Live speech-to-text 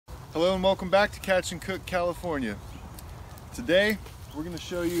Hello and welcome back to Catch and Cook, California. Today we're going to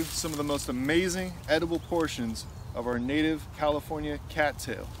show you some of the most amazing edible portions of our native California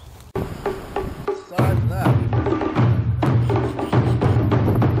cattail. Side left.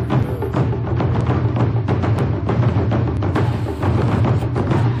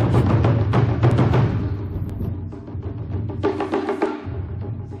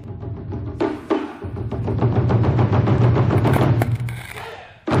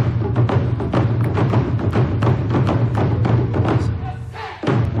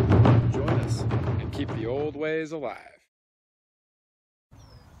 Ways alive.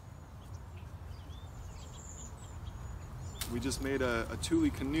 We just made a tule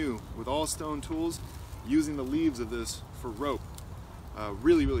canoe with all stone tools using the leaves of this for rope.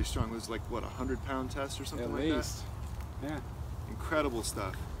 Really strong. It was like what, 100-pound test or something like that? Yeah. Incredible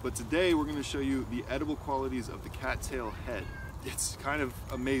stuff. But today we're going to show you the edible qualities of the cattail head. It's kind of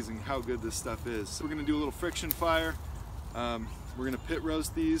amazing how good this stuff is. So we're going to do a little friction fire. We're going to pit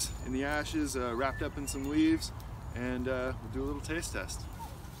roast these in the ashes, wrapped up in some leaves, and we'll do a little taste test.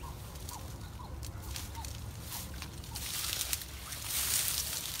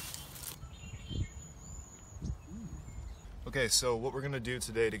 Okay, so what we're going to do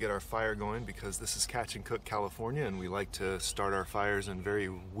today to get our fire going, because this is Catch and Cook, California, and we like to start our fires in very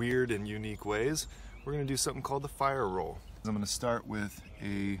weird and unique ways, we're going to do something called the fire roll. I'm going to start with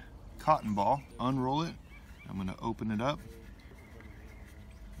a cotton ball, unroll it, I'm going to open it up.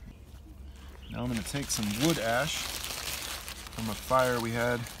 Now I'm going to take some wood ash from a fire we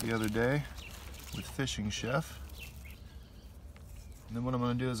had the other day with Fishing Chef. And then what I'm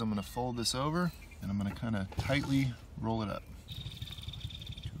going to do is I'm going to fold this over and I'm going to kind of tightly roll it up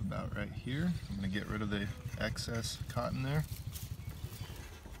to about right here. I'm going to get rid of the excess cotton there.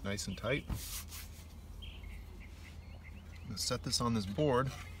 Nice and tight. I'm going to set this on this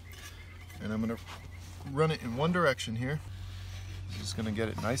board and I'm going to run it in one direction here. Just going to get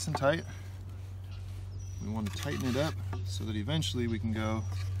it nice and tight. We want to tighten it up so that eventually we can go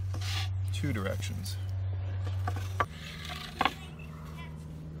two directions.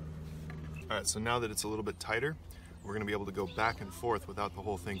 Alright, so now that it's a little bit tighter, we're going to be able to go back and forth without the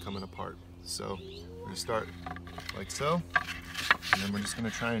whole thing coming apart. So we're going to start like so, and then we're just going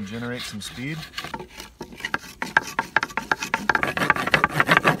to try and generate some speed.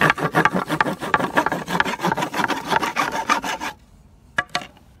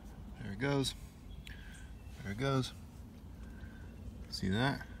 There it goes. There it goes. See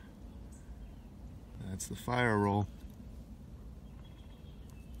that? That's the fire roll.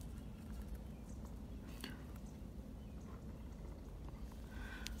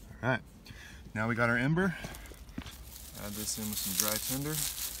 Alright, now we got our ember. Add this in with some dry tinder.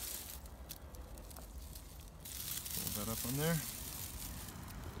 Hold that up on there.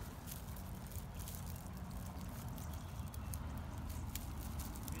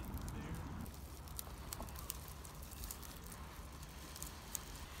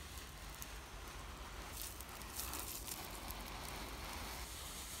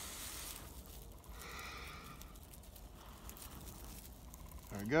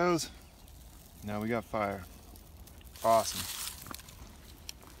 There it goes. Now we got fire. Awesome.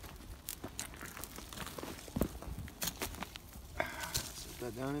 Set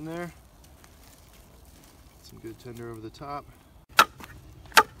that down in there. Some good tinder over the top.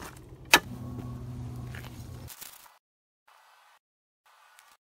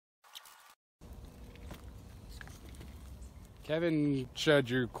 Kevin showed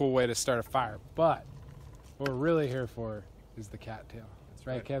you a cool way to start a fire, but what we're really here for is the cattail. That's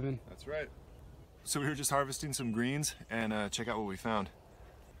right, Kevin? That's right. So we were just harvesting some greens and check out what we found.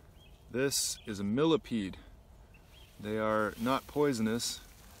 This is a millipede. They are not poisonous,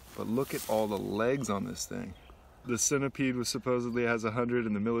 but look at all the legs on this thing. The centipede was supposedly has 100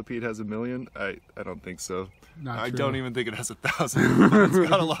 and the millipede has 1,000,000. I don't think so. I don't even think it has 1,000. It's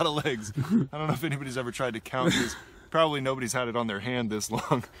got a lot of legs. I don't know if anybody's ever tried to count these. Probably nobody's had it on their hand this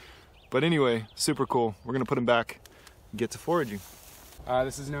long. But anyway, super cool. We're gonna put them back and get to foraging.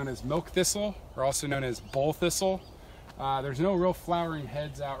 This is known as milk thistle, or also known as bull thistle. There's no real flowering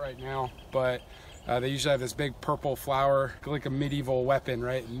heads out right now, but they usually have this big purple flower, like a medieval weapon,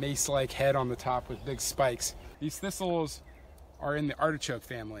 right? Mace-like head on the top with big spikes. These thistles are in the artichoke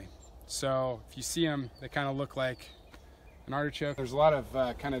family. So if you see them, they kind of look like an artichoke. There's a lot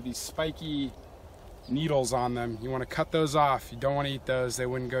of kind of these spiky needles on them. You want to cut those off. You don't want to eat those. They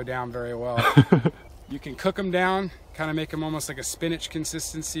wouldn't go down very well. You can cook them down, kind of make them almost like a spinach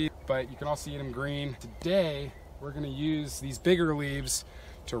consistency, but you can also eat them green. Today, we're going to use these bigger leaves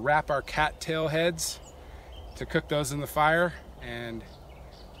to wrap our cattail heads, to cook those in the fire, and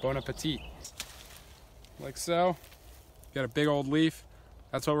Bon appetit. Like so. Got a big old leaf.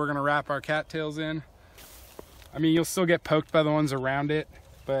 That's what we're gonna wrap our cattails in. I mean, you'll still get poked by the ones around it,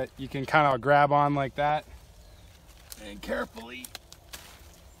 but you can kind of grab on like that. And carefully,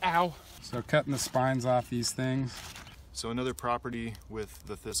 ow. So cutting the spines off these things. So another property with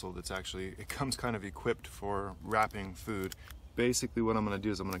the thistle that's actually, it comes kind of equipped for wrapping food. Basically what I'm gonna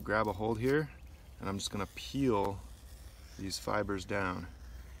do is I'm gonna grab a hold here and I'm just gonna peel these fibers down.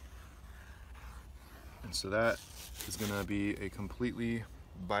 And so that is gonna be a completely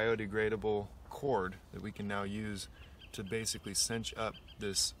biodegradable cord that we can now use to basically cinch up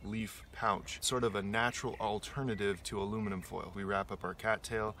this leaf pouch. Sort of a natural alternative to aluminum foil. We wrap up our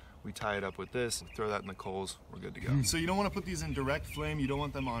cattail, we tie it up with this, throw that in the coals, we're good to go. So you don't want to put these in direct flame, you don't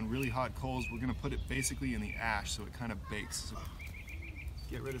want them on really hot coals. We're going to put it basically in the ash so it kind of bakes. So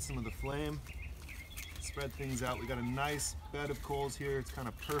get rid of some of the flame, spread things out. We got a nice bed of coals here, it's kind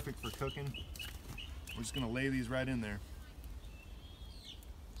of perfect for cooking. We're just going to lay these right in there.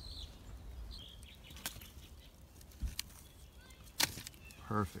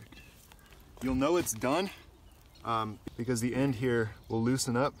 Perfect. You'll know it's done because the end here will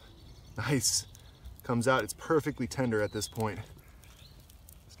loosen up. Nice. Comes out, it's perfectly tender at this point.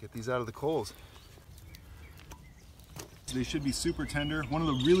 Let's get these out of the coals. They should be super tender. One of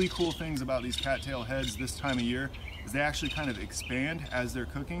the really cool things about these cattail heads this time of year is they actually kind of expand as they're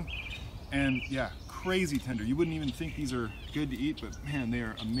cooking. And yeah, crazy tender. You wouldn't even think these are good to eat, but man, they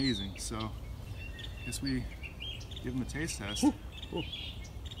are amazing. So I guess we give them a taste test. Ooh, ooh.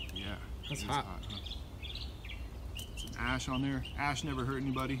 Yeah, that's hot. Huh? Some ash on there. Ash never hurt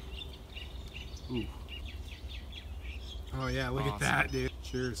anybody. Ooh. Oh yeah, look Awesome. at that, dude.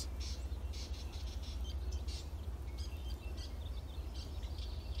 Cheers.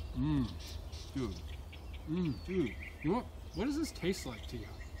 Mmm. Dude. Dude. You know what does this taste like to you?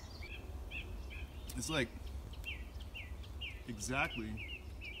 It's like exactly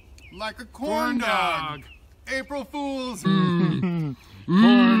like a corn dog. April Fools! Corn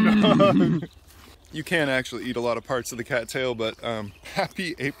dog. You can actually eat a lot of parts of the cattail, but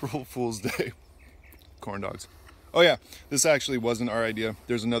happy April Fool's Day. Corn dogs. Oh yeah, this actually wasn't our idea.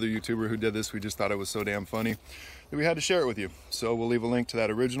 There's another YouTuber who did this. We just thought it was so damn funny that we had to share it with you. So we'll leave a link to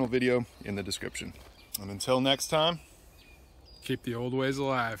that original video in the description. And until next time, keep the old ways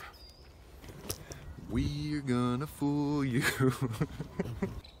alive. We're gonna fool you.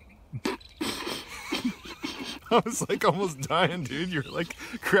 I was like almost dying, dude. You're like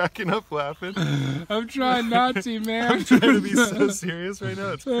cracking up laughing. I'm trying not to, man. I'm trying to be so serious right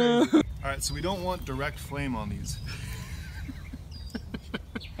now. It's crazy. All right, so we don't want direct flame on these.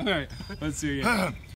 All right, let's see again.